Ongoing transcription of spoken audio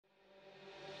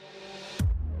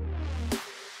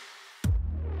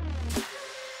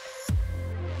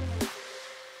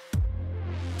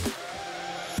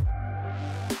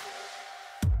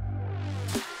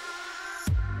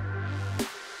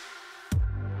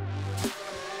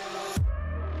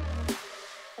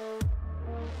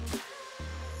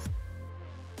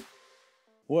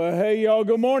Well, hey, y'all,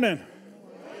 good morning.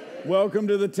 Welcome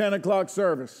to the 10 o'clock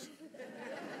service.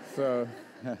 So,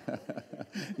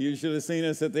 you should have seen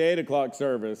us at the 8 o'clock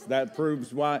service. That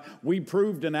proves why. We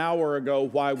proved an hour ago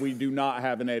why we do not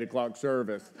have an 8 o'clock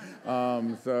service.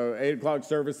 So 8 o'clock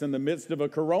service in the midst of a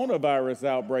coronavirus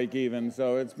outbreak even.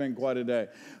 So it's been quite a day.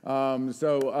 Where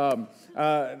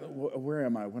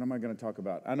am I? What am I going to talk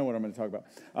about? I know what I'm going to talk about.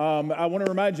 I want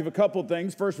to remind you of a couple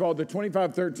things. First of all, the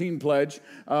 2513 pledge.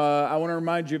 I want to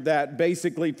remind you of that.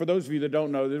 Basically, for those of you that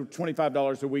don't know,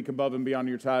 $25 a week above and beyond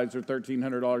your tithes, or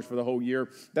 $1,300 for the whole year.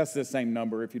 That's the same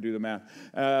number if you do the math.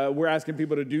 We're asking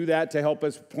people to do that to help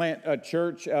us plant a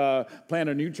church, plant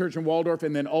a new church in Waldorf,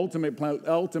 and then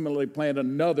ultimately plant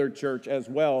another church as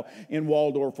well in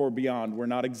Waldorf or beyond. We're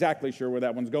not exactly sure where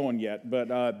that one's going yet, but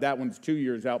that one's 2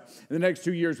 years out. In the next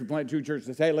 2 years, we plant two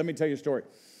churches. Hey, let me tell you a story.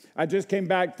 I just came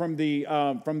back from the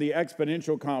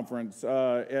Exponential Conference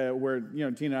where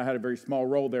Tina and I had a very small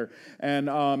role there,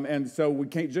 and so we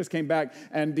just came back.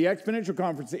 And the Exponential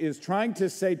Conference is trying to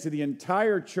say to the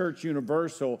entire church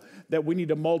universal that we need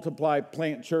to multiply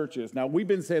plant churches. Now we've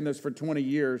been saying this for 20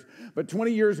 years, but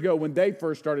 20 years ago when they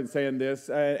first started saying this,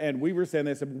 and we were saying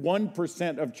this,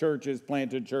 1% of churches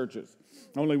planted churches,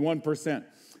 only 1%.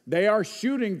 They are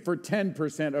shooting for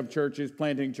 10% of churches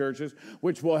planting churches,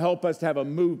 which will help us to have a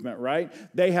movement, right?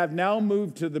 They have now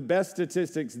moved to the best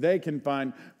statistics they can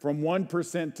find from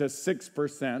 1% to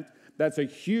 6%. That's a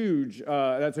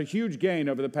huge gain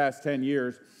over the past 10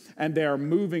 years, and they are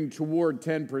moving toward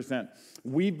 10%.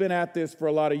 We've been at this for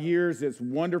a lot of years. It's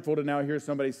wonderful to now hear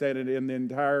somebody say it in the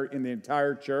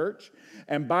entire church.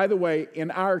 And by the way,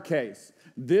 in our case,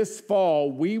 this fall,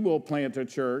 we will plant a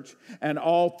church, and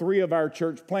all three of our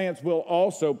church plants will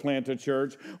also plant a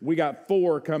church. We got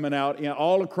 4 coming out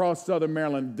all across Southern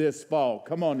Maryland this fall.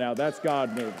 Come on now, that's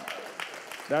God moving.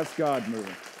 That's God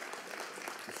moving.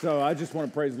 So I just want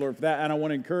to praise the Lord for that, and I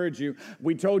want to encourage you.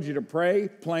 We told you to pray,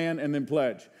 plan, and then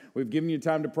pledge. We've given you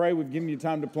time to pray. We've given you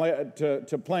time to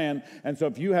plan. And so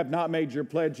if you have not made your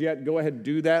pledge yet, go ahead and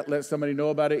do that. Let somebody know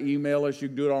about it. Email us. You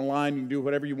can do it online. You can do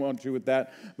whatever you want to with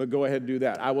that, but go ahead and do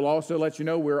that. I will also let you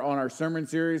know we're on our sermon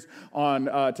series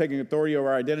on taking authority over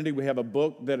our identity. We have a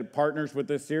book that partners with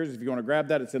this series. If you want to grab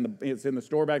that, it's in the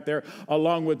store back there,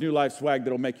 along with New Life swag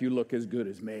that'll make you look as good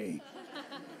as me.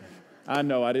 I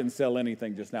know I didn't sell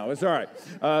anything just now. It's all right.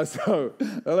 So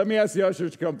let me ask the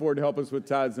ushers to come forward to help us with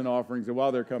tithes and offerings. And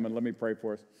while they're coming, let me pray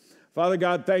for us. Father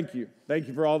God, thank you. Thank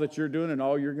you for all that you're doing and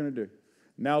all you're going to do.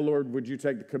 Now, Lord, would you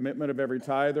take the commitment of every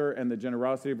tither and the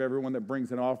generosity of everyone that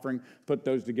brings an offering, put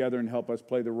those together and help us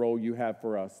play the role you have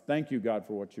for us. Thank you, God,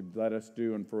 for what you've let us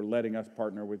do and for letting us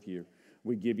partner with you.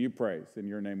 We give you praise. In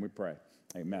your name we pray.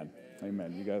 Amen.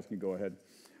 Amen. You guys can go ahead.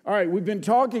 All right, we've been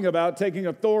talking about taking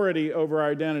authority over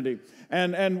our identity.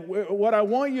 And what I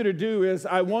want you to do is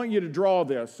I want you to draw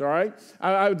this, all right?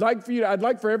 I'd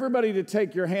like for everybody to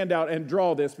take your hand out and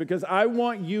draw this, because I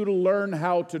want you to learn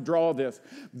how to draw this,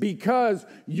 because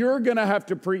you're going to have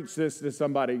to preach this to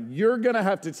somebody. You're going to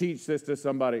have to teach this to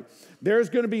somebody. There's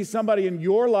going to be somebody in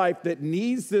your life that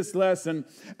needs this lesson,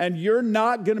 and you're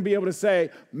not going to be able to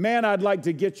say, man, I'd like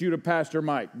to get you to Pastor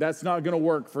Mike. That's not going to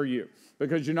work for you,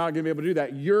 because you're not going to be able to do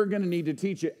that. You're going to need to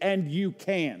teach it, and you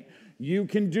can. You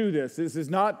can do this. This is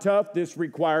not tough. This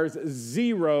requires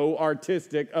zero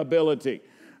artistic ability.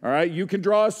 All right? You can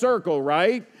draw a circle,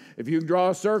 right? If you can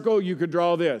draw a circle, you could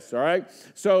draw this, all right?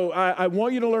 So I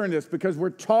want you to learn this, because we're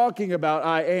talking about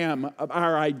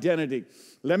our identity.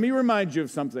 Let me remind you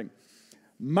of something.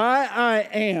 My I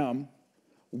am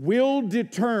will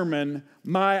determine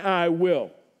my I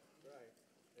will.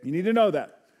 You need to know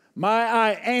that. My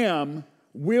I am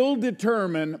will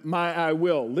determine my I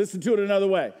will. Listen to it another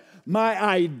way. My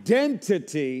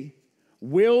identity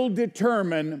will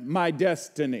determine my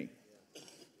destiny.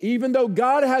 Even though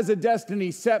God has a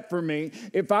destiny set for me,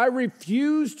 if I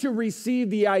refuse to receive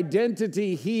the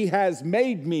identity He has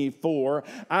made me for,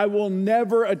 I will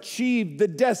never achieve the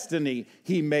destiny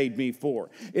He made me for.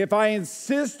 If I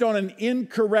insist on an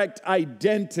incorrect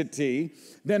identity,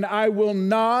 then I will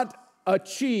not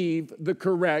achieve the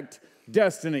correct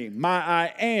destiny. My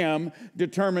I am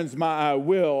determines my I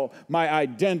will. My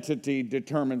identity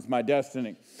determines my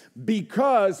destiny.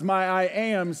 Because my I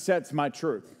am sets my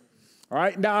truth. All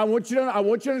right? Now, I want you to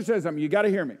understand something. You got to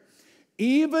hear me.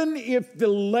 Even if the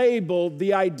label,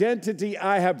 the identity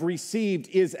I have received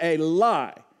is a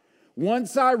lie,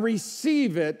 once I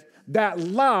receive it, that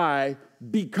lie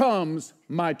becomes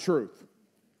my truth.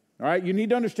 All right, you need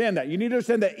to understand that. You need to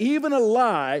understand that even a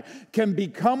lie can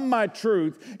become my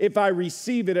truth if I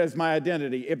receive it as my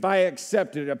identity, if I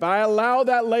accept it, if I allow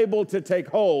that label to take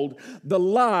hold, the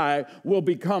lie will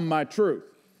become my truth.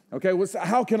 Okay, well, so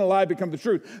how can a lie become the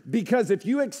truth? Because if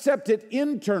you accept it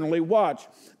internally, watch,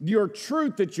 your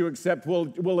truth that you accept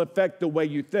will affect the way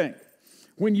you think.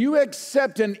 When you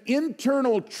accept an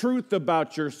internal truth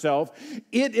about yourself,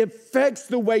 it affects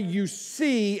the way you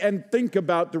see and think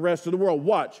about the rest of the world.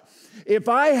 Watch. If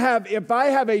I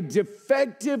have a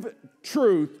defective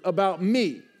truth about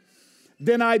me,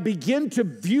 then I begin to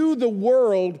view the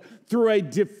world through a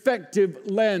defective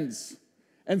lens.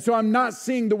 And so I'm not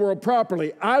seeing the world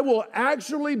properly. I will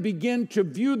actually begin to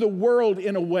view the world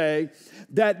in a way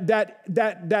that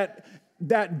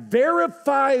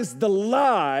verifies the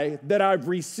lie that I've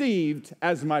received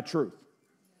as my truth.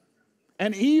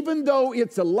 And even though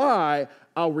it's a lie,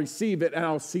 I'll receive it and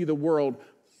I'll see the world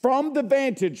from the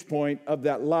vantage point of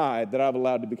that lie that I've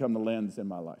allowed to become the lens in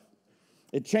my life.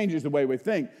 It changes the way we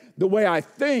think. The way I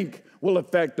think will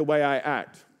affect the way I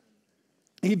act.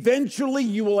 Eventually,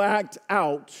 you will act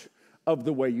out of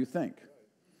the way you think.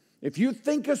 If you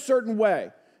think a certain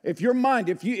way, if your mind,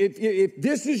 if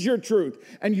this is your truth,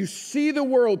 and you see the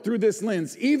world through this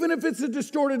lens, even if it's a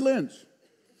distorted lens,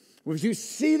 if you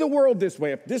see the world this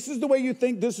way, if this is the way you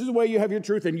think, this is the way you have your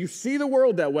truth, and you see the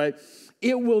world that way,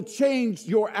 it will change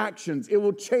your actions. It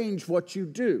will change what you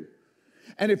do.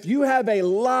 And if you have a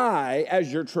lie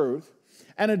as your truth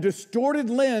and a distorted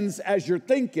lens as your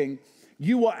thinking,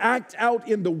 you will act out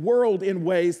in the world in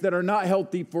ways that are not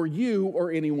healthy for you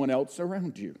or anyone else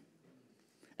around you.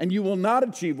 And you will not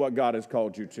achieve what God has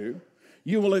called you to.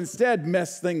 You will instead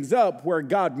mess things up where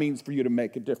God means for you to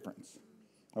make a difference.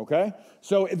 Okay?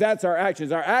 So that's our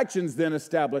actions. Our actions then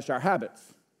establish our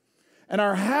habits. And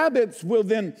our habits will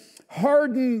then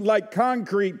harden like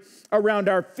concrete around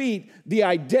our feet the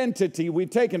identity we've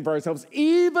taken for ourselves,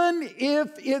 even if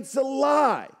it's a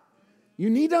lie. You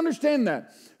need to understand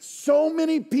that. So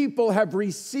many people have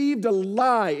received a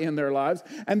lie in their lives,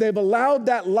 and they've allowed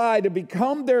that lie to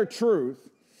become their truth.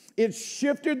 It's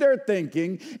shifted their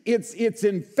thinking, it's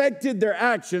infected their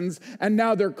actions, and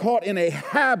now they're caught in a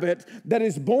habit that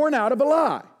is born out of a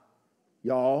lie.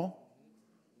 Y'all,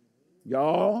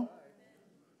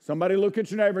 somebody look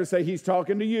at your neighbor and say, he's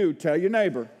talking to you. Tell your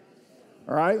neighbor.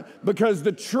 All right? Because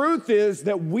the truth is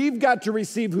that we've got to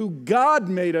receive who God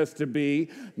made us to be,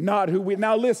 not who we...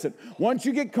 Now listen, once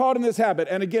you get caught in this habit,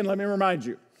 and again, let me remind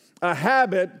you, a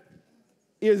habit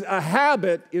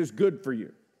is good for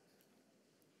you.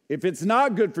 If it's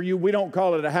not good for you, we don't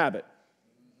call it a habit.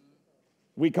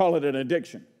 We call it an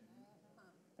addiction.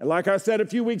 And like I said a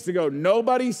few weeks ago,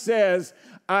 nobody says,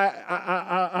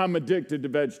 I'm addicted to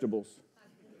vegetables.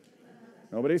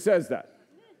 Nobody says that.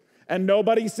 And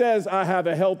nobody says, I have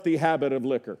a healthy habit of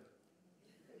liquor.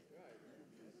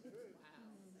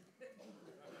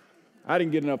 I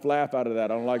didn't get enough laugh out of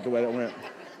that. I don't like the way that went.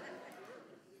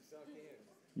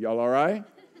 Y'all all right?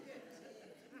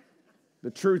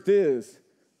 The truth is,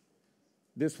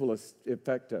 this will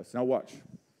affect us. Now watch.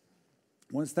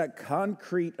 Once that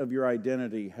concrete of your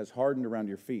identity has hardened around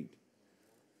your feet,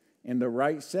 in the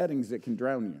right settings, it can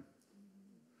drown you.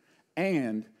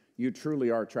 And you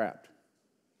truly are trapped.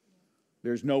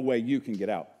 There's no way you can get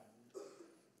out.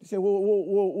 You say,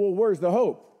 well, where's the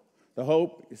hope? The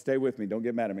hope, stay with me, don't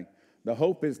get mad at me. The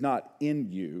hope is not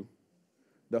in you.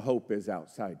 The hope is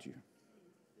outside you.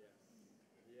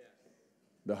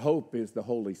 The hope is the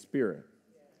Holy Spirit.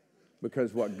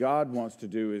 Because what God wants to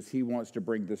do is he wants to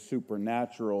bring the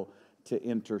supernatural to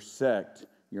intersect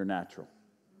your natural.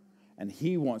 And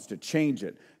he wants to change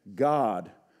it.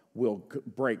 God will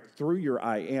break through your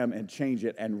I am and change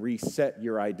it and reset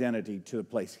your identity to the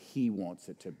place he wants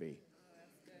it to be.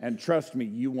 And trust me,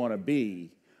 you want to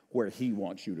be where he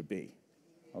wants you to be.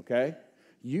 Okay?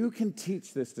 You can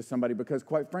teach this to somebody because,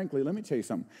 quite frankly, let me tell you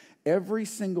something. Every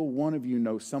single one of you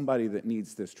knows somebody that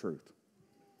needs this truth.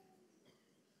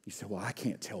 You say, well, I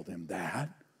can't tell them that.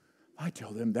 If I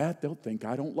tell them that, they'll think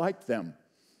I don't like them.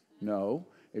 No.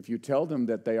 If you tell them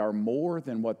that they are more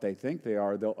than what they think they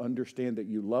are, they'll understand that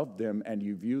you love them and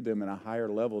you view them in a higher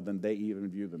level than they even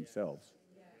view themselves.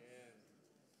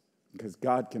 Because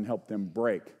God can help them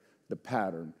break the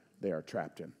pattern they are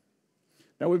trapped in.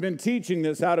 Now, we've been teaching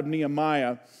this out of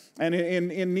Nehemiah, and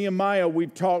in Nehemiah,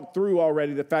 we've talked through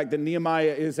already the fact that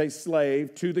Nehemiah is a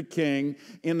slave to the king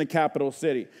in the capital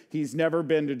city. He's never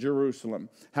been to Jerusalem.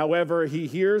 However, he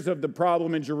hears of the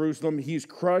problem in Jerusalem. He's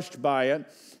crushed by it.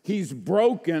 He's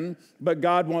broken, but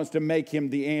God wants to make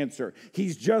him the answer.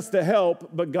 He's just the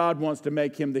help, but God wants to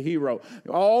make him the hero.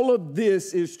 All of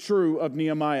this is true of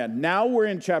Nehemiah. Now we're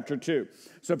in chapter 2.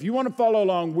 So if you want to follow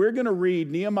along, we're going to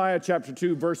read Nehemiah chapter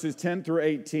 2, verses 10 through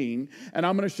 18. And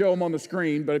I'm going to show them on the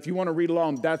screen, but if you want to read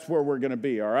along, that's where we're going to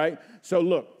be, all right? So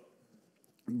look,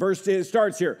 It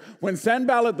starts here. When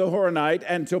Sanballat the Horonite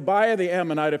and Tobiah the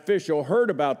Ammonite official heard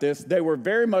about this, they were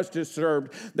very much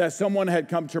disturbed that someone had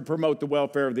come to promote the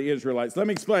welfare of the Israelites. Let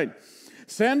me explain.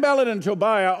 Sanballat and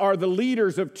Tobiah are the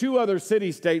leaders of two other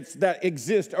city-states that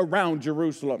exist around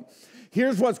Jerusalem.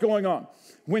 Here's what's going on.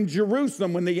 When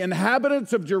the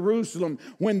inhabitants of Jerusalem,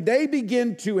 when they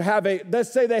begin to have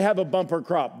let's say they have a bumper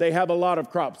crop, they have a lot of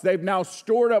crops, they've now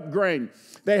stored up grain,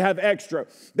 they have extra.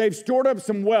 They've stored up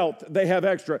some wealth, they have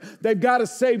extra. They've got a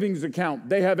savings account,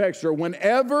 they have extra.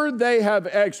 Whenever they have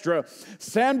extra,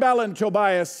 Sanballat and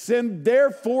Tobiah send their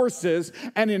forces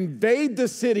and invade the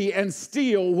city and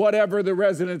steal whatever the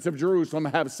residents of Jerusalem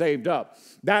have saved up.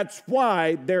 That's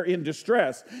why they're in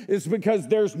distress. It's because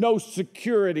there's no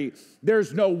security.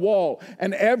 There's no wall.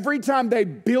 And every time they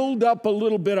build up a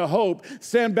little bit of hope,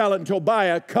 Sanballat and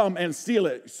Tobiah come and steal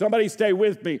it. Somebody stay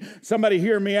with me. Somebody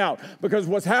hear me out. Because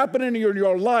what's happening in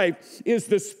your life is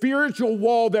the spiritual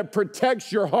wall that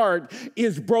protects your heart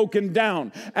is broken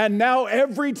down. And now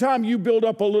every time you build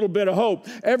up a little bit of hope,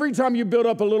 every time you build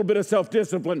up a little bit of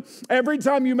self-discipline, every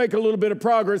time you make a little bit of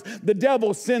progress, the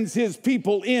devil sends his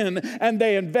people in and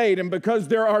they invade. And because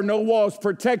there are no walls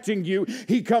protecting you,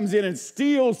 he comes in and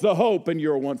steals the hope and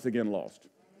you're once again lost.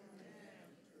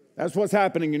 That's what's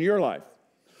happening in your life.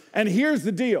 And here's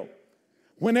the deal.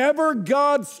 Whenever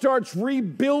God starts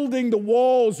rebuilding the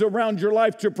walls around your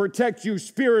life to protect you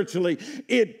spiritually,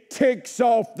 it ticks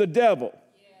off the devil.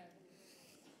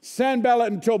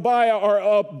 Sanballat and Tobiah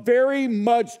are very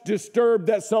much disturbed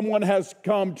that someone has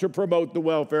come to promote the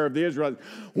welfare of the Israelites.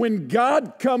 When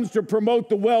God comes to promote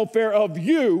the welfare of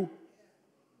you,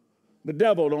 the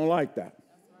devil don't like that.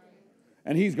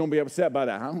 And he's going to be upset by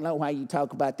that. I don't know why you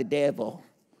talk about the devil.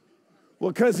 Well,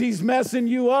 because he's messing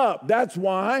you up. That's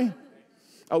why.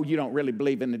 Oh, you don't really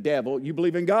believe in the devil. You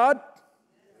believe in God?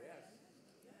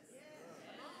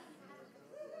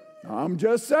 I'm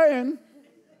just saying.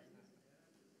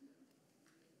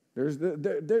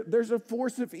 There's a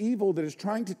force of evil that is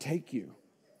trying to take you.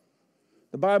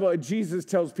 The Bible, Jesus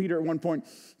tells Peter at one point,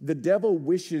 the devil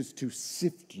wishes to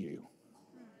sift you.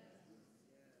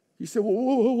 You say,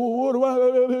 well,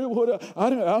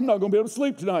 I'm not going to be able to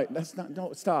sleep tonight.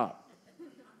 Don't stop.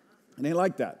 It ain't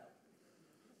like that.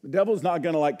 The devil's not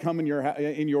going to come in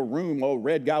your room,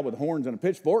 red guy with horns and a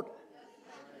pitchfork,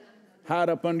 hide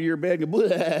up under your bed and go,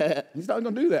 bleh. He's not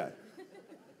going to do that.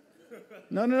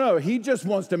 No. He just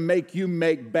wants to make you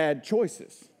make bad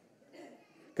choices.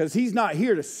 Because he's not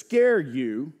here to scare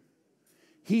you.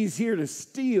 He's here to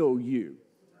steal you.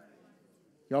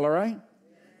 Y'all all right?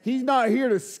 He's not here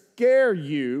to scare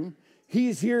you.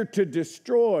 He's here to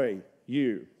destroy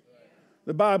you.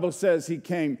 The Bible says he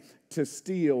came to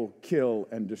steal, kill,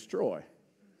 and destroy.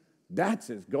 That's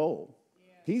his goal.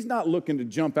 He's not looking to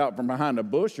jump out from behind a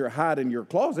bush or hide in your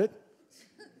closet.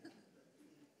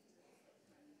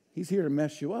 He's here to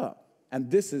mess you up. And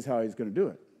this is how he's going to do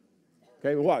it.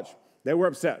 Okay, well, watch. They were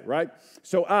upset, right?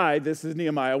 So this is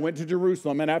Nehemiah, went to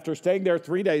Jerusalem, and after staying there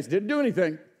 3 days, didn't do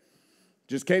anything.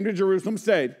 Just came to Jerusalem,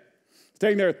 staying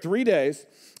there 3 days.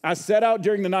 I set out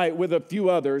during the night with a few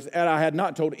others, and I had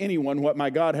not told anyone what my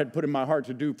God had put in my heart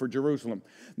to do for Jerusalem.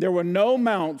 There were no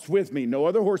mounts with me, no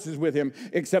other horses with him,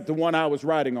 except the one I was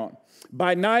riding on.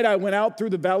 By night, I went out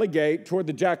through the valley gate toward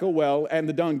the jackal well and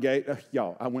the dung gate.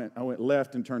 I went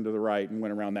left and turned to the right and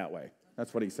went around that way.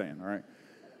 That's what he's saying, all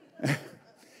right?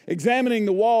 Examining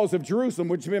the walls of Jerusalem,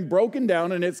 which have been broken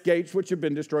down, and its gates, which have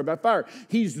been destroyed by fire.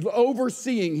 He's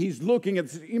overseeing, he's looking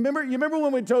at, you remember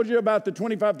when we told you about the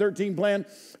 25-13 plan?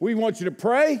 We want you to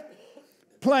pray,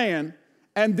 plan,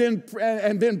 and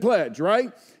then pledge,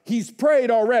 right? He's prayed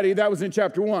already. That was in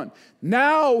chapter 1.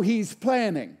 Now he's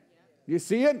planning. You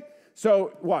see it?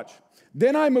 So watch.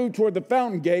 Then I moved toward the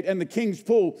fountain gate and the king's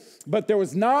pool, but there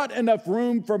was not enough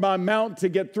room for my mount to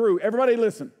get through. Everybody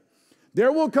listen.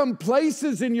 There will come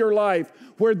places in your life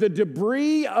where the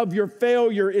debris of your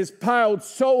failure is piled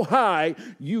so high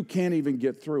you can't even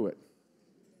get through it.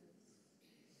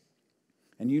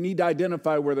 And you need to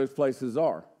identify where those places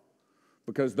are,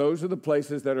 because those are the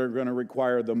places that are going to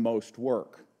require the most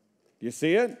work. Do you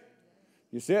see it?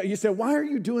 You see it? You say, why are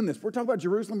you doing this? We're talking about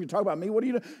Jerusalem. You're talking about me. What are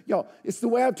you doing? Y'all, it's the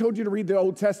way I've told you to read the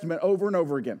Old Testament over and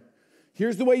over again.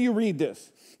 Here's the way you read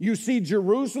this. You see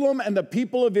Jerusalem and the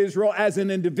people of Israel as an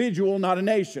individual, not a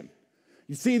nation.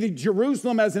 You see the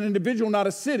Jerusalem as an individual, not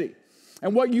a city.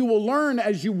 And what you will learn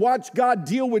as you watch God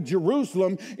deal with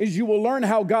Jerusalem is you will learn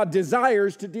how God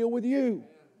desires to deal with you.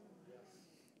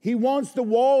 He wants the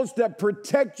walls that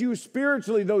protect you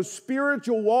spiritually, those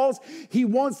spiritual walls, he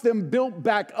wants them built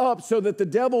back up so that the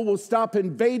devil will stop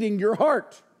invading your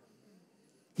heart.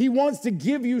 He wants to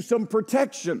give you some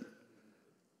protection.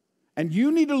 And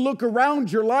you need to look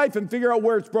around your life and figure out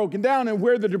where it's broken down and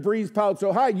where the debris is piled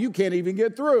so high you can't even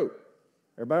get through.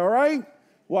 Everybody all right?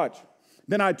 Watch.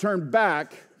 Then I turned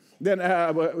back.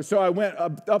 So I went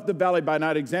up the valley by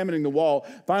night, examining the wall.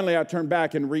 Finally, I turned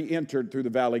back and re-entered through the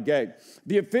valley gate.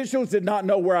 The officials did not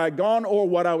know where I had gone or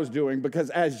what I was doing,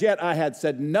 because as yet I had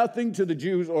said nothing to the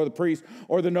Jews or the priests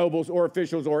or the nobles or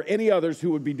officials or any others who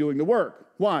would be doing the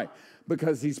work. Why?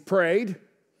 Because he's prayed.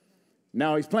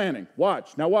 Now he's planning.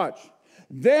 Watch. Now watch.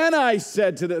 Then I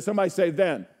said to them, somebody say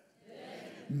then.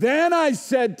 Then I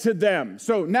said to them.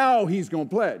 So now he's going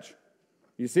to pledge.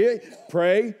 You see it?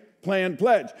 Pray, plan,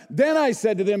 pledge. Then I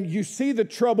said to them, you see the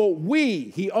trouble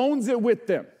he owns it with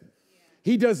them.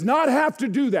 He does not have to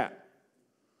do that.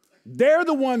 They're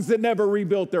the ones that never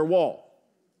rebuilt their wall.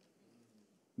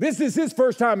 This is his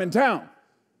first time in town.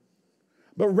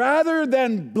 But rather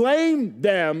than blame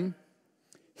them,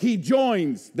 he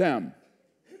joins them.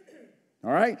 All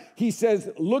right? He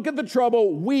says, look at the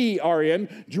trouble we are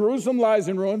in. Jerusalem lies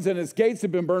in ruins and its gates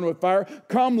have been burned with fire.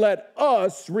 Come, let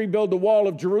us rebuild the wall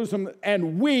of Jerusalem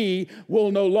and we will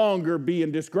no longer be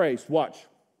in disgrace. Watch.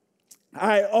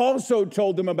 I also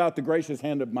told them about the gracious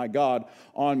hand of my God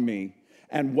on me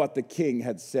and what the king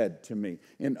had said to me.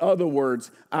 In other words,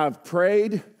 I've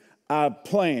prayed, I've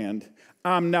planned,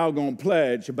 I'm now going to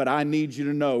pledge, but I need you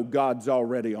to know God's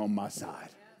already on my side.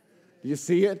 Do you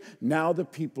see it? Now the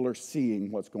people are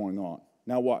seeing what's going on.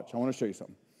 Now watch. I want to show you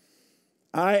something.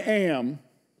 I am,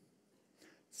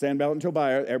 Sanballat and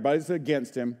Tobiah, everybody's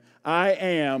against him. I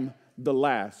am the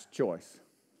last choice.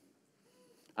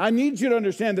 I need you to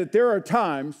understand that there are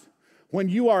times when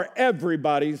you are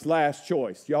everybody's last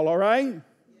choice. Y'all all right? Yeah.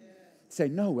 Say,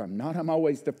 no, I'm not. I'm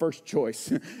always the first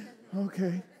choice.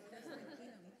 Okay.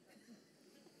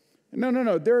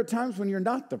 No. There are times when you're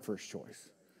not the first choice.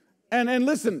 And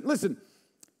listen,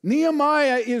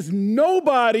 Nehemiah is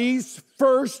nobody's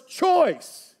first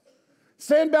choice.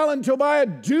 Sanballat and Tobiah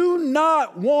do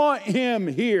not want him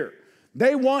here.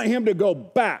 They want him to go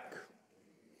back.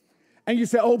 And you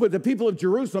say, oh, but the people of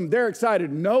Jerusalem, they're excited.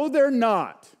 No, they're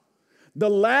not. The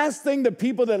last thing the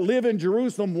people that live in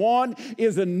Jerusalem want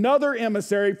is another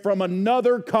emissary from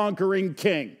another conquering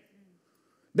king.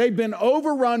 They've been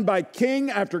overrun by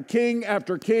king after king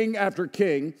after king after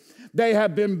king. They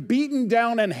have been beaten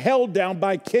down and held down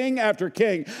by king after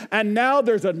king. And now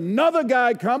there's another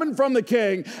guy coming from the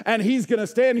king, and he's going to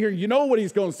stand here. You know what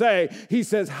he's going to say? He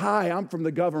says, hi, I'm from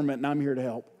the government, and I'm here to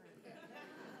help.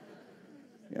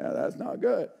 Yeah, that's not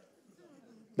good.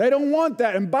 They don't want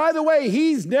that. And by the way,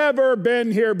 he's never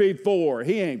been here before.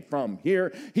 He ain't from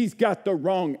here. He's got the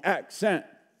wrong accent.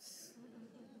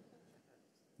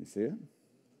 You see it?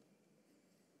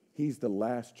 He's the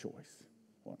last choice.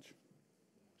 Watch.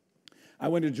 I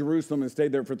went to Jerusalem and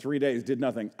stayed there for 3 days, did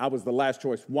nothing. I was the last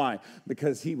choice. Why?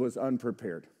 Because he was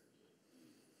unprepared.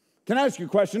 Can I ask you a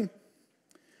question?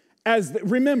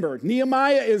 Remember,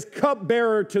 Nehemiah is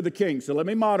cupbearer to the king. So let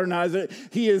me modernize it.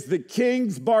 He is the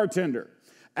king's bartender.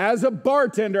 As a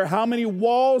bartender, how many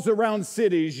walls around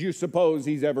cities you suppose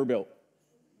he's ever built?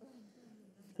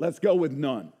 Let's go with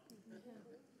none.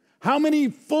 How many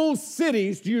full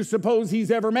cities do you suppose he's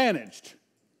ever managed?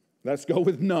 Let's go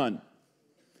with none.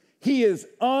 He is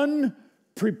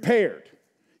unprepared.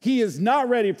 He is not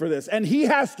ready for this, and he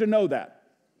has to know that.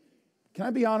 Can I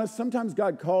be honest? Sometimes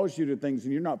God calls you to things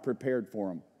and you're not prepared for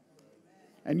them.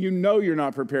 And you know you're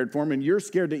not prepared for them, and you're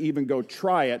scared to even go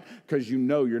try it because you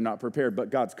know you're not prepared,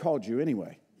 but God's called you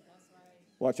anyway.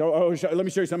 Watch. Let me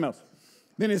show you something else.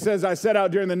 Then it says, I set out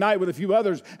during the night with a few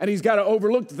others, and he's got to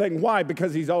overlook the thing. Why?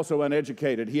 Because he's also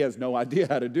uneducated. He has no idea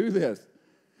how to do this.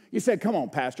 You said, come on,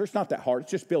 pastor, it's not that hard.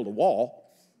 It's just build a wall.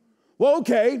 Well,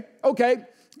 okay.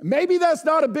 Maybe that's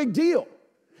not a big deal.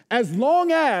 As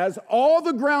long as all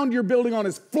the ground you're building on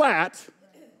is flat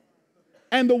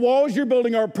and the walls you're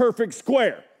building are perfect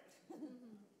square.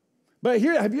 But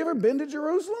here, have you ever been to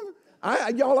Jerusalem?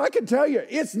 I can tell you,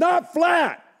 it's not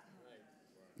flat.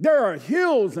 There are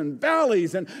hills and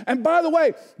valleys. And by the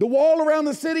way, the wall around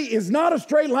the city is not a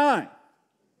straight line.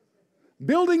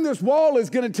 Building this wall is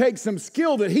going to take some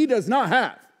skill that he does not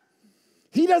have.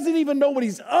 He doesn't even know what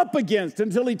he's up against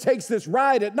until he takes this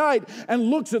ride at night and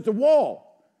looks at the wall.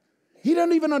 He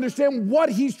doesn't even understand what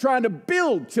he's trying to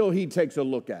build till he takes a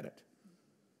look at it.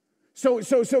 So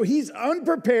he's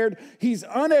unprepared, he's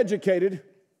uneducated,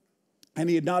 and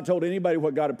he had not told anybody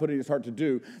what God had put in his heart to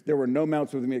do. There were no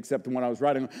mounts with me except the one I was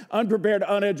riding on. Unprepared,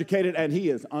 uneducated, and he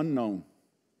is unknown.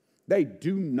 They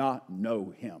do not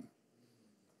know him.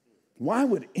 Why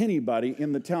would anybody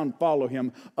in the town follow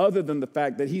him other than the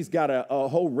fact that he's got a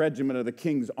whole regiment of the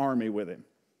king's army with him?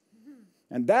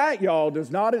 And that, y'all,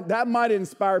 that might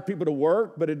inspire people to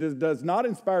work, but it does not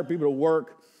inspire people to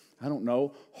work, I don't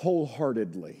know,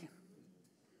 wholeheartedly.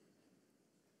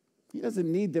 He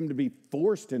doesn't need them to be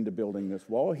forced into building this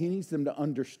wall. He needs them to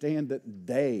understand that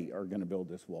they are going to build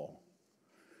this wall.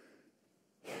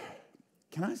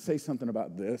 Can I say something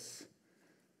about this?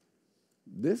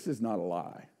 This is not a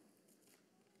lie.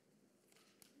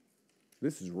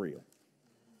 This is real.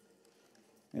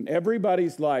 In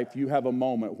everybody's life, you have a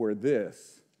moment where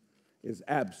this is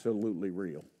absolutely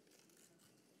real.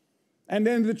 And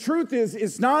then the truth is,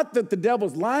 it's not that the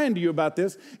devil's lying to you about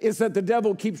this, it's that the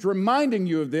devil keeps reminding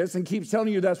you of this and keeps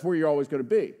telling you that's where you're always going to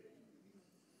be.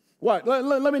 What?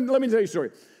 Let me tell you a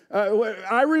story.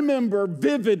 I remember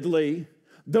vividly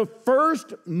the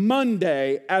first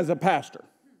Monday as a pastor.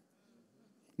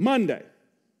 Monday.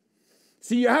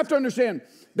 See, you have to understand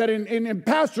that in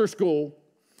pastor school,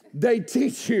 they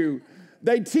teach you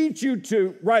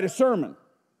to write a sermon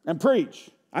and preach.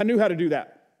 I knew how to do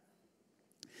that.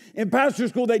 In pastor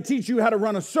school, they teach you how to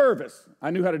run a service.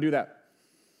 I knew how to do that.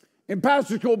 In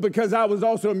pastor school, because I was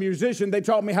also a musician, they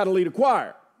taught me how to lead a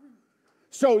choir.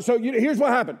 So here's what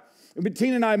happened.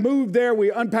 Tina and I moved there.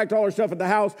 We unpacked all our stuff at the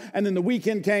house. And then the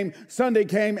weekend came, Sunday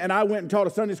came, and I went and taught a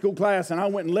Sunday school class, and I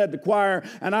went and led the choir,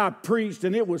 and I preached,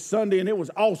 and it was Sunday, and it was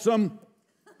awesome.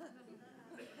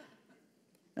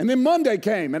 And then Monday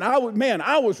came, and I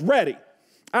was ready.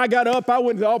 I got up, I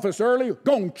went to the office early,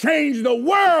 gonna change the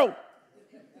world.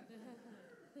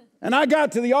 And I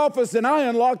got to the office and I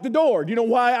unlocked the door. Do you know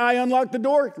why I unlocked the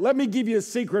door? Let me give you a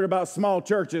secret about small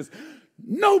churches.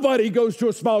 Nobody goes to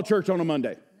a small church on a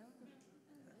Monday.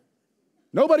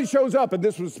 Nobody shows up, and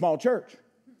this was a small church.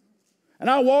 And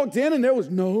I walked in and there was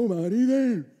nobody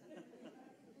there.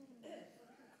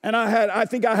 And I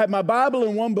think I had my Bible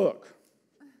and one book.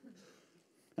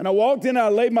 And I walked in and I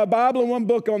laid my Bible and one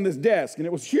book on this desk, and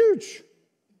it was huge.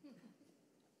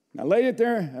 And I laid it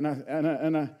there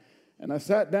and I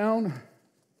sat down.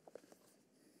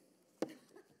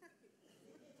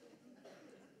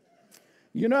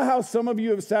 You know how some of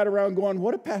you have sat around going,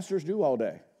 what do pastors do all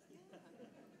day?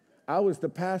 I was the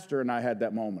pastor and I had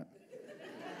that moment.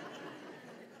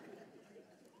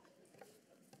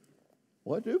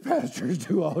 What do pastors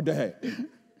do all day?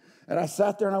 And I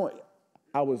sat there and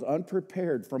I was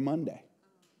unprepared for Monday.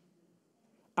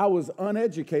 I was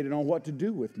uneducated on what to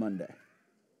do with Monday.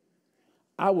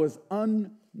 I was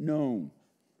unknown.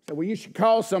 So, well, you should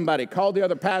call somebody. Call the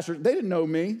other pastors. They didn't know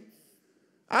me.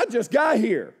 I just got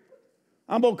here.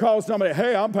 I'm going to call somebody.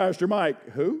 Hey, I'm Pastor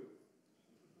Mike. Who?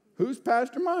 Who's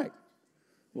Pastor Mike?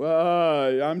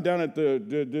 Well, I'm down at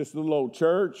this little old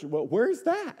church. Well, where's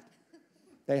that?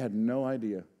 They had no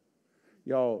idea.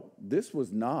 Y'all, this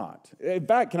was not. In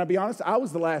fact, can I be honest? I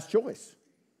was the last choice.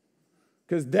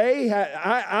 Because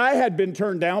I had been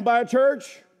turned down by a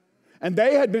church, and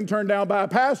they had been turned down by a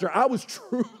pastor. I was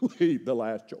truly the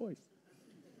last choice.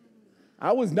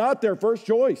 I was not their first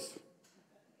choice.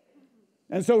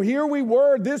 And so here we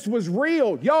were. This was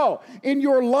real. Y'all, in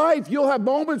your life, you'll have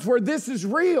moments where this is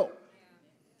real.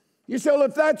 You say, well,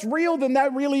 if that's real, then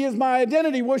that really is my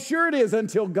identity. Well, sure it is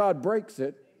until God breaks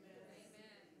it.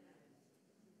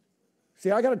 See,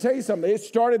 I got to tell you something. It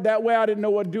started that way. I didn't know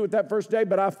what to do with that first day,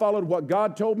 but I followed what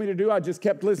God told me to do. I just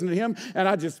kept listening to him, and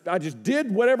I just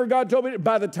did whatever God told me to do.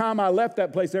 By the time I left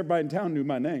that place, everybody in town knew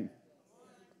my name.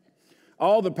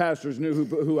 All the pastors knew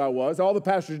who I was. All the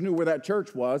pastors knew where that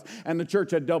church was, and the church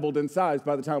had doubled in size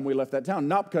by the time we left that town.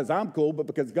 Not because I'm cool, but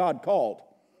because God called.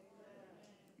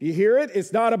 You hear it?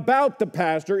 It's not about the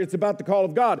pastor. It's about the call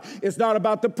of God. It's not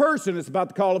about the person. It's about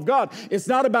the call of God. It's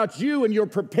not about you and your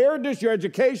preparedness, your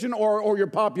education, or your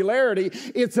popularity.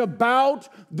 It's about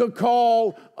the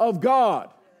call of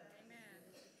God.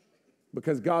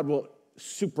 Because God will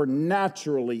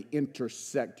supernaturally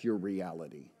intersect your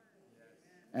reality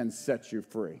and set you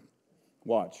free.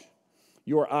 Watch.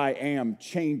 Your I am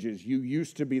changes. You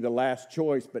used to be the last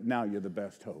choice, but now you're the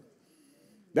best hope.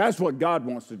 That's what God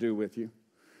wants to do with you.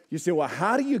 You say, well,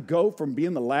 how do you go from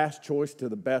being the last choice to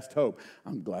the best hope?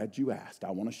 I'm glad you asked.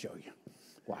 I want to show you.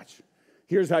 Watch.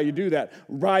 Here's how you do that.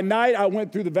 By night, I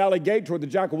went through the valley gate toward the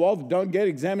Jackal Wall, the Dung Gate,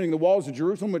 examining the walls of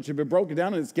Jerusalem, which had been broken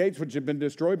down, and its gates, which had been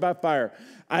destroyed by fire.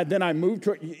 Then I moved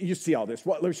toward, you see all this.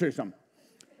 Let me show you something.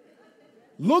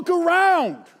 Look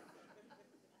around.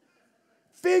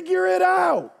 Figure it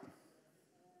out.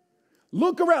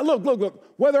 Look around. Look.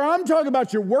 Whether I'm talking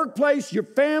about your workplace, your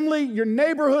family, your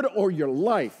neighborhood, or your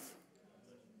life,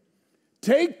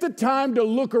 take the time to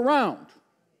look around.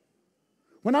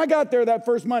 When I got there that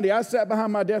first Monday, I sat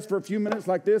behind my desk for a few minutes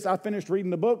like this. I finished reading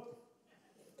the book,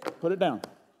 put it down.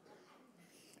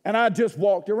 And I just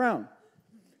walked around.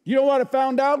 You know what I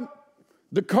found out?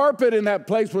 The carpet in that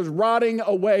place was rotting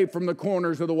away from the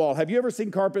corners of the wall. Have you ever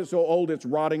seen carpet so old it's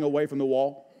rotting away from the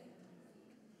wall?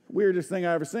 Weirdest thing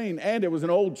I ever seen. And it was an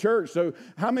old church. So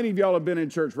how many of y'all have been in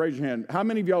church? Raise your hand. How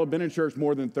many of y'all have been in church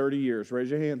more than 30 years? Raise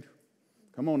your hand.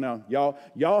 Come on now.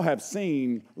 Y'all have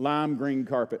seen lime green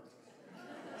carpet.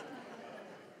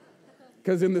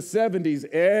 Because in the 70s,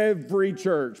 every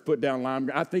church put down lime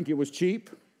green. I think it was cheap,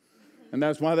 and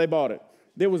that's why they bought it.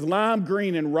 There was lime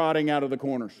green and rotting out of the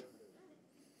corners.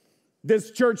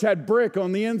 This church had brick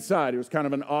on the inside. It was kind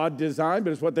of an odd design,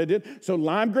 but it's what they did. So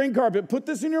lime green carpet, put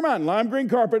this in your mind. Lime green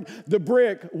carpet, the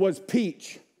brick was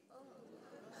peach.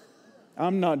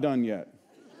 I'm not done yet.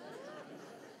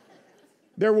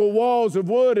 There were walls of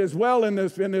wood as well in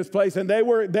this place, and they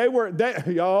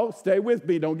y'all stay with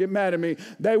me, don't get mad at me.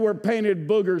 They were painted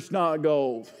booger snot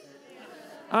gold.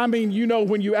 I mean, you know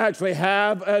when you actually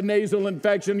have a nasal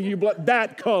infection,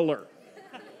 that color.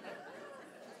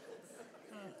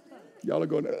 Y'all are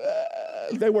going,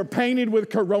 they were painted with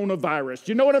coronavirus.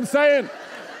 You know what I'm saying?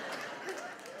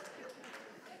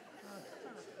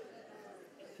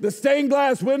 The stained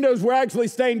glass windows were actually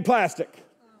stained plastic.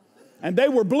 And they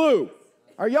were blue.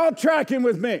 Are y'all tracking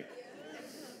with me?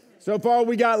 So far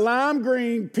we got lime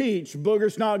green, peach,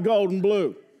 booger snot, gold, and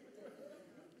blue.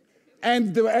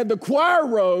 And the choir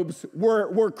robes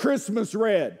were Christmas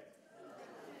red.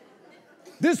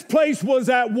 This place was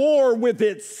at war with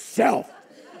itself.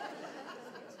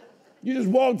 You just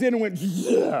walked in and went,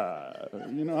 yeah.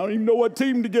 You know, I don't even know what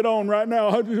team to get on right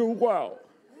now. Wow,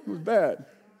 it was bad.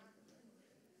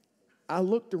 I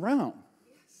looked around.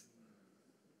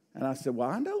 And I said, well,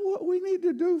 I know what we need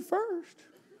to do first.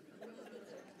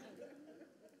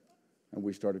 And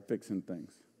we started fixing things.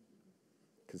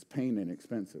 Because paint ain't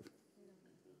expensive.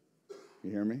 You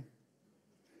hear me?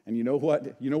 And you know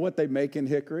what? You know what they make in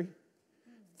Hickory?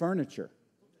 Furniture.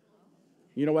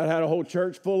 You know what I had a whole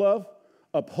church full of?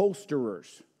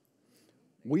 Upholsterers.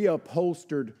 We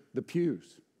upholstered the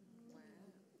pews.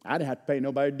 I didn't have to pay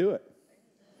nobody to do it.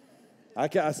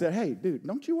 I said, hey, dude,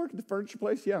 don't you work at the furniture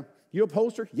place? Yeah. You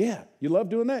upholster? Yeah. You love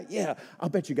doing that? Yeah. I'll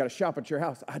bet you got a shop at your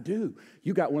house. I do.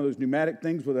 You got one of those pneumatic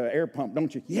things with an air pump,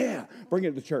 don't you? Yeah. Bring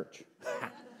it to church.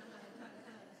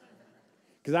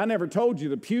 Because I never told you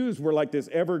the pews were like this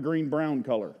evergreen brown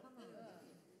color.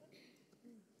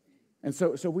 And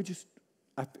so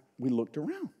we looked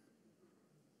around.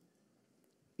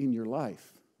 In your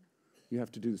life, you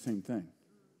have to do the same thing.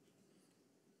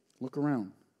 Look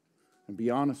around and be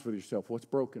honest with yourself. What's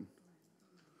broken?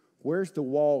 Where's the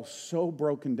wall so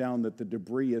broken down that the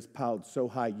debris is piled so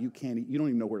high you don't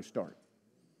even know where to start?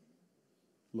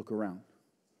 Look around.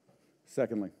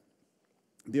 Secondly,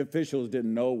 the officials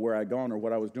didn't know where I'd gone or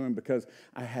what I was doing because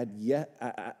as yet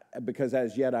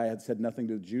I had said nothing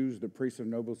to the Jews, the priests or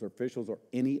nobles or officials or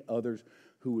any others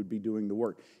who would be doing the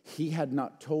work. He had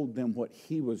not told them what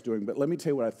he was doing, but let me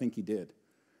tell you what I think he did.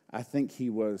 I think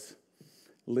he was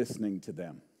listening to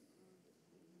them.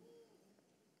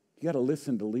 You got to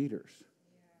listen to leaders.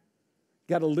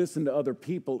 You got to listen to other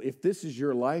people. If this is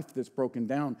your life that's broken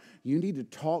down, you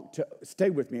need to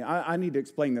stay with me. I need to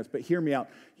explain this, but hear me out.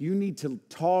 You need to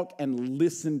talk and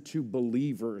listen to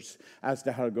believers as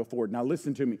to how to go forward. Now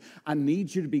listen to me. I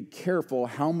need you to be careful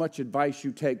how much advice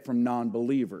you take from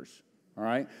non-believers. All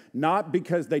right? Not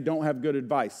because they don't have good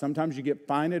advice. Sometimes you get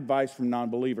fine advice from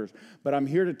non-believers. But I'm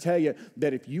here to tell you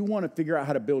that if you want to figure out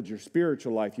how to build your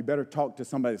spiritual life, you better talk to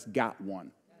somebody that's got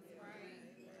one.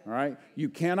 All right? You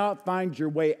cannot find your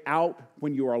way out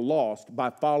when you are lost by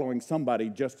following somebody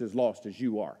just as lost as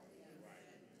you are.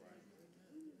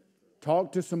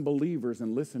 Talk to some believers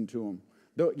and listen to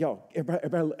them. Y'all,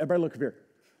 everybody look up here.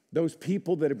 Those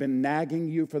people that have been nagging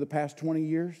you for the past 20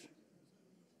 years,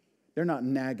 they're not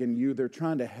nagging you. They're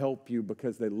trying to help you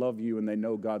because they love you and they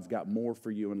know God's got more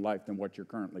for you in life than what you're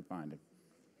currently finding.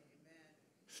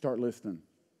 Start listening.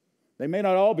 They may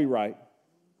not all be right,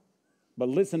 but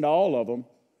listen to all of them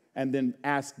and then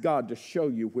ask God to show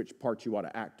you which part you ought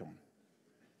to act on.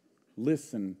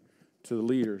 Listen to the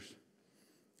leaders.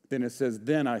 Then it says,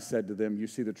 then I said to them, you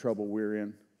see the trouble we're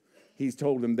in. He's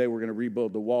told them they were going to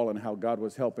rebuild the wall and how God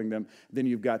was helping them. Then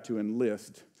you've got to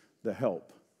enlist the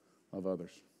help of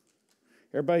others.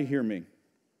 Everybody hear me.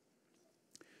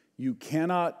 You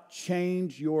cannot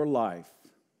change your life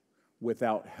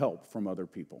without help from other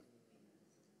people.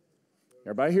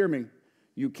 Everybody hear me.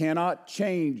 You cannot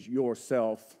change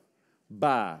yourself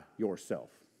by yourself.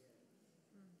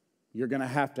 You're going to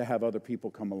have other people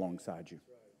come alongside you.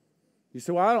 You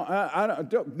say, well,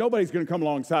 nobody's going to come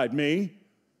alongside me.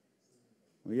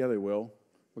 Well, yeah, they will.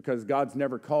 Because God's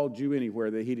never called you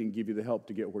anywhere that he didn't give you the help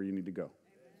to get where you need to go.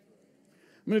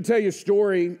 I'm going to tell you a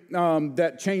story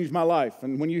that changed my life.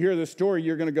 And when you hear this story,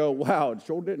 you're going to go, wow, it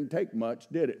sure didn't take much,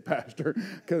 did it, Pastor?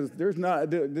 Because there's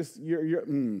not, this.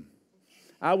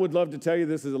 I would love to tell you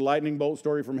this is a lightning bolt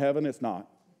story from heaven. It's not.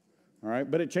 All right,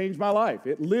 but it changed my life.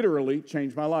 It literally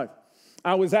changed my life.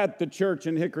 I was at the church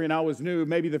in Hickory, and I was new,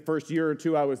 maybe the first year or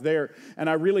two I was there, and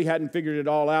I really hadn't figured it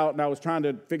all out, and I was trying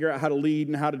to figure out how to lead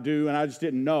and how to do, and I just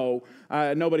didn't know.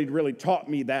 Nobody really taught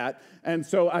me that. And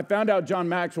so I found out John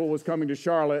Maxwell was coming to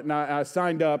Charlotte, and I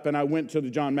signed up, and I went to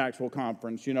the John Maxwell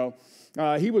conference, you know.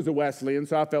 He was a Wesleyan,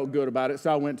 so I felt good about it,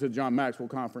 so I went to the John Maxwell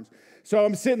conference. So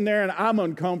I'm sitting there, and I'm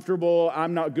uncomfortable.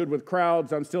 I'm not good with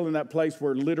crowds. I'm still in that place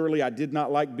where literally I did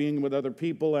not like being with other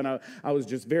people, and I was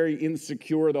just very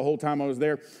insecure the whole time I was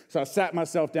there. So I sat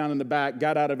myself down in the back,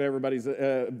 got out of everybody's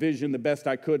vision the best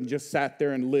I could, and just sat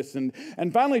there and listened.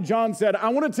 And finally, John said, I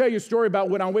want to tell you a story about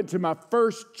when I went to my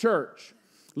first church,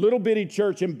 little bitty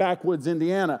church in Backwoods,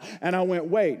 Indiana. And I went,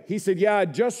 wait. He said, yeah, I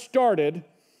just started,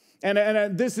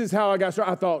 and this is how I got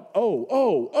started. I thought,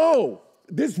 oh.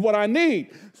 This is what I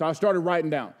need. So I started writing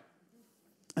down.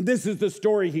 And this is the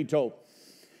story he told.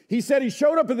 He said he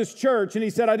showed up at this church and he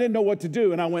said, I didn't know what to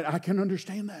do. And I went, I can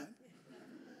understand that.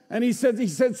 And he said,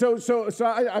 so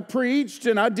I preached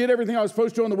and I did everything I was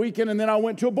supposed to on the weekend, and then I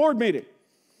went to a board meeting.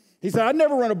 He said, I'd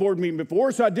never run a board meeting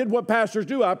before, so I did what pastors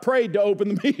do. I prayed to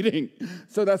open the meeting.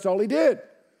 So that's all he did.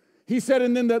 He said,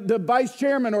 and then the vice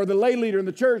chairman or the lay leader in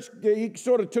the church, he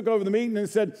sort of took over the meeting and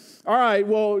said, all right,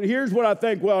 well, here's what I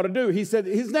think we ought to do. He said,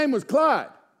 his name was Clyde.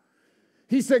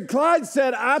 He said, Clyde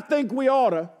said, I think we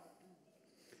ought to.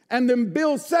 And then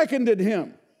Bill seconded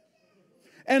him.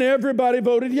 And everybody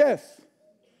voted yes.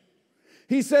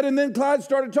 He said, and then Clyde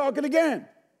started talking again.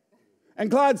 And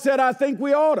Clyde said, I think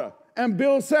we ought to. And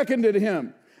Bill seconded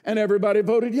him. And everybody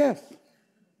voted yes.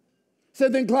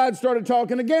 Said, then Clyde started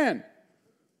talking again.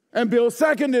 And Bill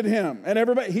seconded him. And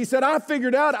everybody, he said, I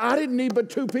figured out I didn't need but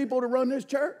 2 people to run this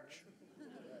church.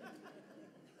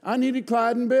 I needed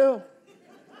Clyde and Bill.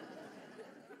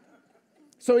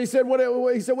 So he said, well,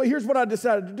 here's what I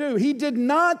decided to do. He did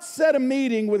not set a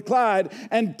meeting with Clyde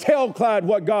and tell Clyde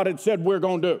what God had said we're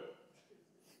going to do.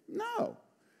 No.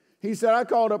 He said, I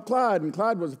called up Clyde, and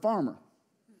Clyde was a farmer.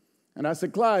 And I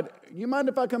said, Clyde, you mind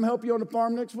if I come help you on the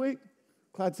farm next week?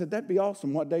 Clyde said, that'd be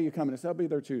awesome. What day you coming? I said, I'll be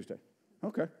there Tuesday.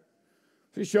 Okay.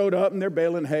 So he showed up, and they're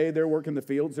baling hay, they're working the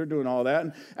fields, they're doing all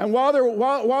that. And while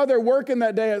they're working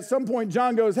that day, at some point,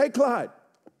 John goes, hey, Clyde.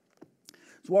 I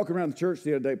was walking around the church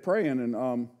the other day praying,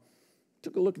 and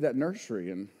took a look at that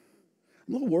nursery, and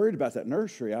I'm a little worried about that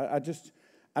nursery. I just,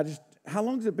 how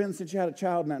long has it been since you had a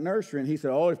child in that nursery? And he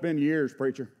said, oh, it's been years,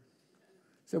 preacher.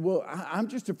 I said, well, I'm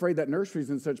just afraid that nursery's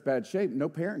in such bad shape. No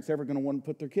parent's ever going to want to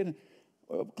put their kid in.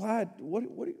 Well, Clyde,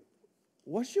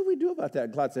 what should we do about that?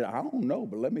 And Clyde said, I don't know,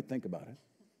 but let me think about it.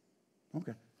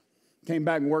 Okay. Came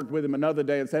back and worked with him another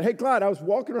day and said, hey, Clyde, I was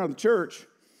walking around the church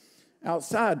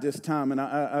outside this time, and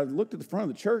I looked at the front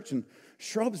of the church, and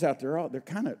shrubs out there, they're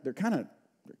kind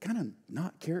of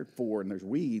not cared for, and there's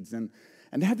weeds. And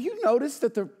have you noticed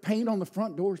that the paint on the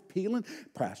front door is peeling?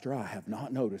 Pastor, I have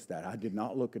not noticed that. I did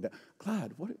not look at that.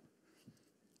 Clyde,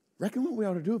 reckon what we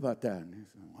ought to do about that? And he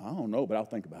said, well, I don't know, but I'll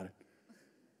think about it.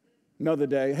 Another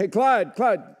day, hey, Clyde,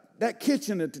 that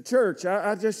kitchen at the church,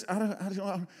 I'm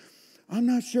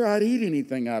not sure I'd eat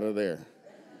anything out of there.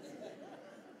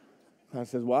 I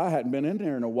says, well, I hadn't been in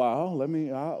there in a while.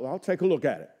 I'll take a look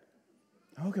at it.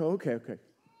 Okay.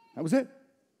 That was it.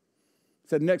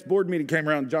 Said next board meeting came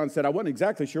around, John said, I wasn't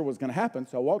exactly sure what was going to happen,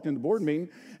 so I walked into the board meeting,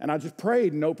 and I just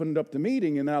prayed and opened up the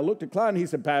meeting, and then I looked at Clyde, and he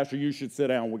said, Pastor, you should sit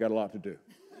down. We got a lot to do.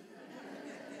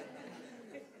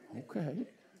 Okay.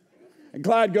 And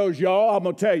Clyde goes, y'all, I'm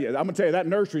going to tell you, that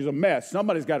nursery's a mess.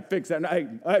 Somebody's got to fix that. Hey,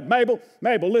 Mabel,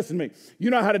 listen to me. You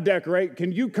know how to decorate.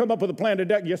 Can you come up with a plan to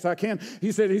decorate? Yes, I can.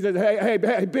 He said,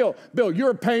 hey, Bill, you're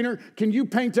a painter. Can you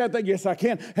paint that thing? Yes, I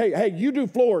can. Hey, you do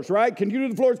floors, right? Can you do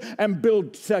the floors? And Bill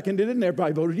seconded it, and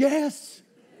everybody voted yes.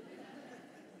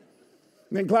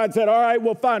 And then Clyde said, all right,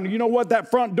 well, fine. You know what?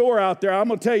 That front door out there, I'm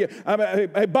going to tell you.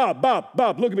 Hey, Bob,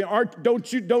 look at me.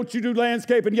 Don't you do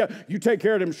landscaping? Yeah, you take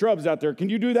care of them shrubs out there. Can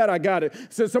you do that? I got it.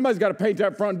 So somebody's got to paint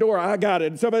that front door. I got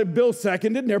it. And Bill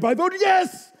seconded, and everybody voted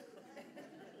yes.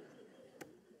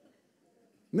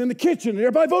 And then the kitchen, and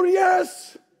everybody voted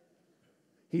yes.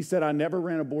 He said, I never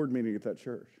ran a board meeting at that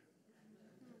church.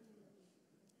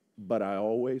 But I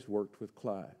always worked with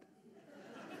Clyde.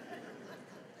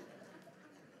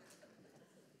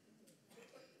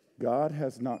 God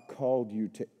has not called you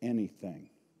to anything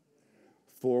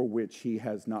for which he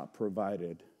has not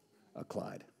provided a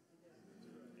Clyde.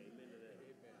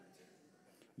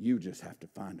 You just have to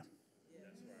find them.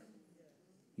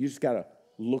 You just got to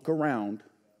look around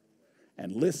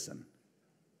and listen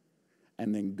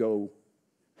and then go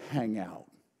hang out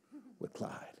with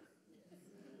Clyde.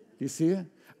 Do you see it?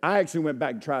 I actually went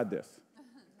back and tried this.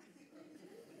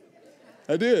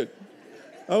 I did.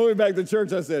 I went back to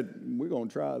church. I said, we're going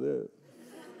to try this.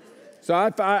 So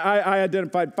I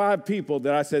identified 5 people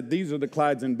that I said, these are the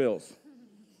Clydes and Bills.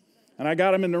 And I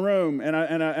got them in the room, and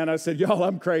I said, y'all,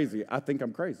 I'm crazy. I think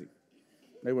I'm crazy.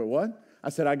 They went, what? I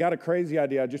said, I got a crazy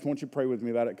idea. I just want you to pray with me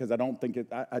about it because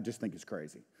I just think it's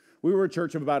crazy. We were a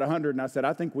church of about 100, and I said,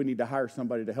 I think we need to hire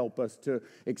somebody to help us to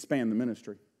expand the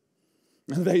ministry.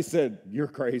 And they said, you're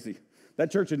crazy.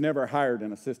 That church had never hired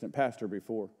an assistant pastor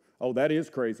before. Oh, that is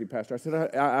crazy, Pastor. I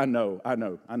said, I know,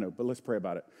 but let's pray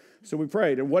about it. So we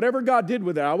prayed, and whatever God did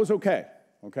with it, I was okay?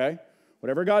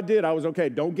 Whatever God did, I was okay.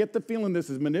 Don't get the feeling this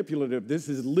is manipulative. This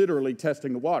is literally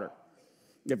testing the water.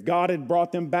 If God had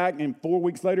brought them back and 4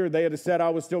 weeks later they had said I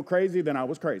was still crazy, then I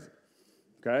was crazy,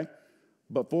 okay?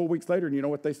 But 4 weeks later, and you know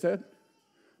what they said?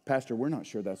 Pastor, we're not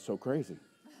sure that's so crazy.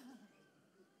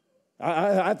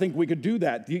 I think we could do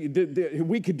that.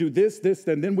 We could do this,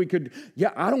 and then we could,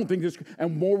 I don't think this,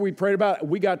 and more we prayed about it,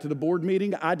 we got to the board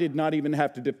meeting. I did not even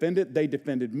have to defend it. They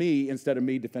defended me instead of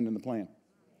me defending the plan.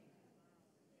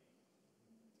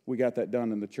 We got that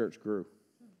done and the church grew.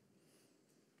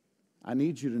 I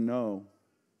need you to know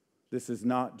this is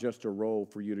not just a role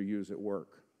for you to use at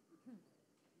work.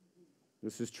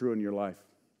 This is true in your life.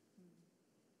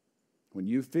 When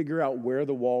you figure out where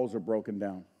the walls are broken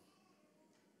down,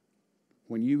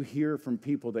 when you hear from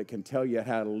people that can tell you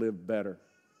how to live better,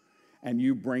 and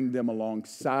you bring them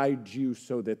alongside you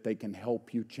so that they can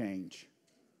help you change,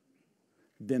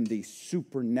 then the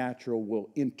supernatural will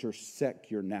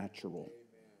intersect your natural.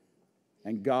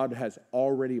 And God has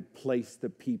already placed the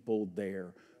people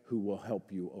there who will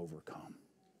help you overcome.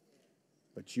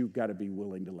 But you've got to be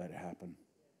willing to let it happen.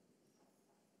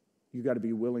 You've got to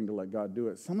be willing to let God do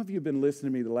it. Some of you have been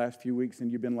listening to me the last few weeks, and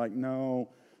you've been like, no.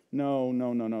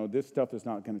 This stuff is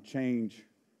not going to change.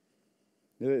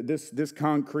 This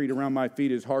concrete around my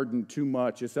feet is hardened too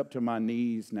much. It's up to my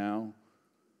knees now.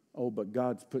 Oh, but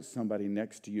God's put somebody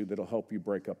next to you that'll help you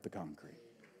break up the concrete.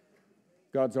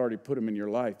 God's already put them in your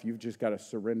life. You've just got to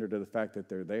surrender to the fact that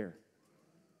they're there.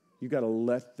 You've got to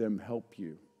let them help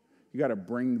you. You got to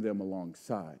bring them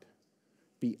alongside.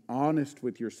 Be honest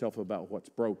with yourself about what's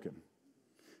broken.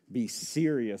 Be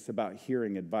serious about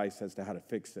hearing advice as to how to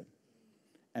fix it.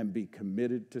 And be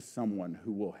committed to someone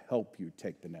who will help you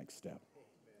take the next step.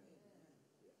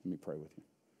 Let me pray with you.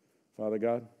 Father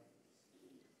God,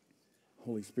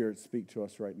 Holy Spirit, speak to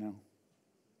us right now.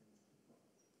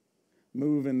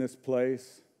 Move in this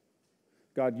place.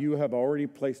 God, you have already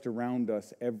placed around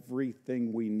us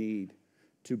everything we need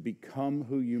to become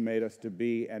who you made us to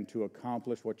be and to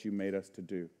accomplish what you made us to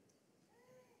do.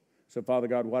 So, Father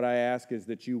God, what I ask is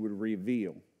that you would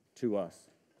reveal to us.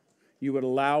 You would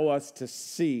allow us to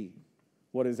see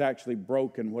what is actually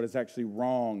broken, what is actually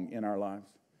wrong in our lives.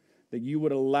 That you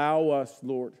would allow us,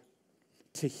 Lord,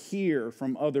 to hear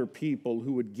from other people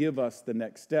who would give us the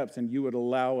next steps. And you would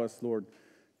allow us, Lord,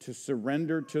 to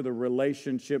surrender to the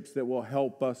relationships that will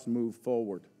help us move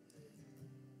forward.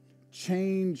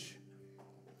 Change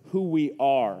who we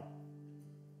are.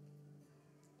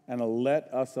 And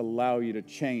let us allow you to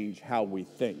change how we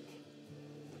think.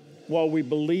 What we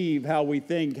believe, how we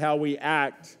think, how we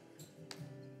act.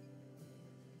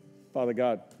 Father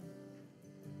God,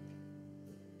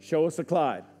 show us a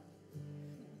Clyde.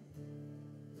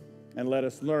 And let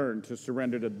us learn to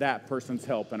surrender to that person's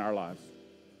help in our lives.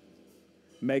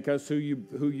 Make us who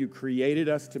you created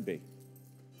us to be.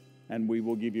 And we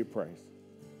will give you praise.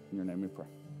 In your name we pray.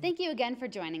 Thank you again for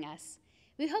joining us.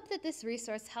 We hope that this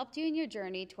resource helped you in your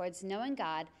journey towards knowing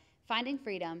God, finding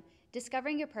freedom,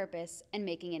 discovering your purpose, and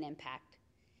making an impact.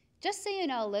 Just so you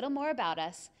know a little more about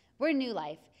us, we're New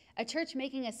Life, a church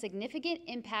making a significant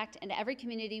impact in every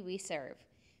community we serve.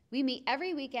 We meet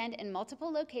every weekend in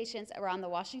multiple locations around the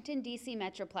Washington, D.C.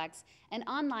 Metroplex and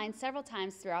online several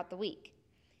times throughout the week.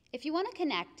 If you want to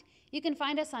connect, you can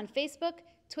find us on Facebook,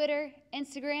 Twitter,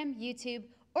 Instagram, YouTube,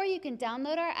 or you can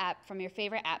download our app from your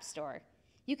favorite app store.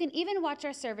 You can even watch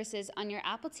our services on your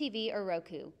Apple TV or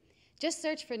Roku. Just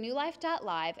search for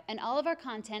newlife.live and all of our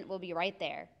content will be right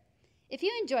there. If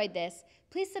you enjoyed this,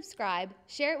 please subscribe,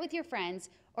 share it with your friends,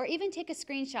 or even take a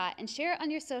screenshot and share it on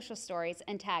your social stories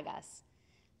and tag us.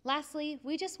 Lastly,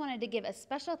 we just wanted to give a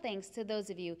special thanks to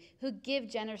those of you who give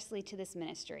generously to this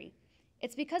ministry.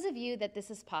 It's because of you that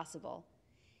this is possible.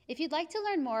 If you'd like to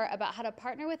learn more about how to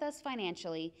partner with us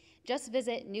financially, just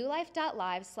visit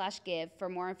newlife.live/give for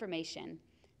more information.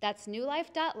 That's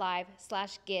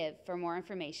newlife.live/give for more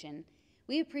information.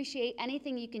 We appreciate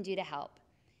anything you can do to help.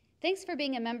 Thanks for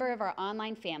being a member of our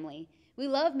online family. We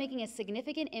love making a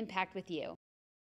significant impact with you.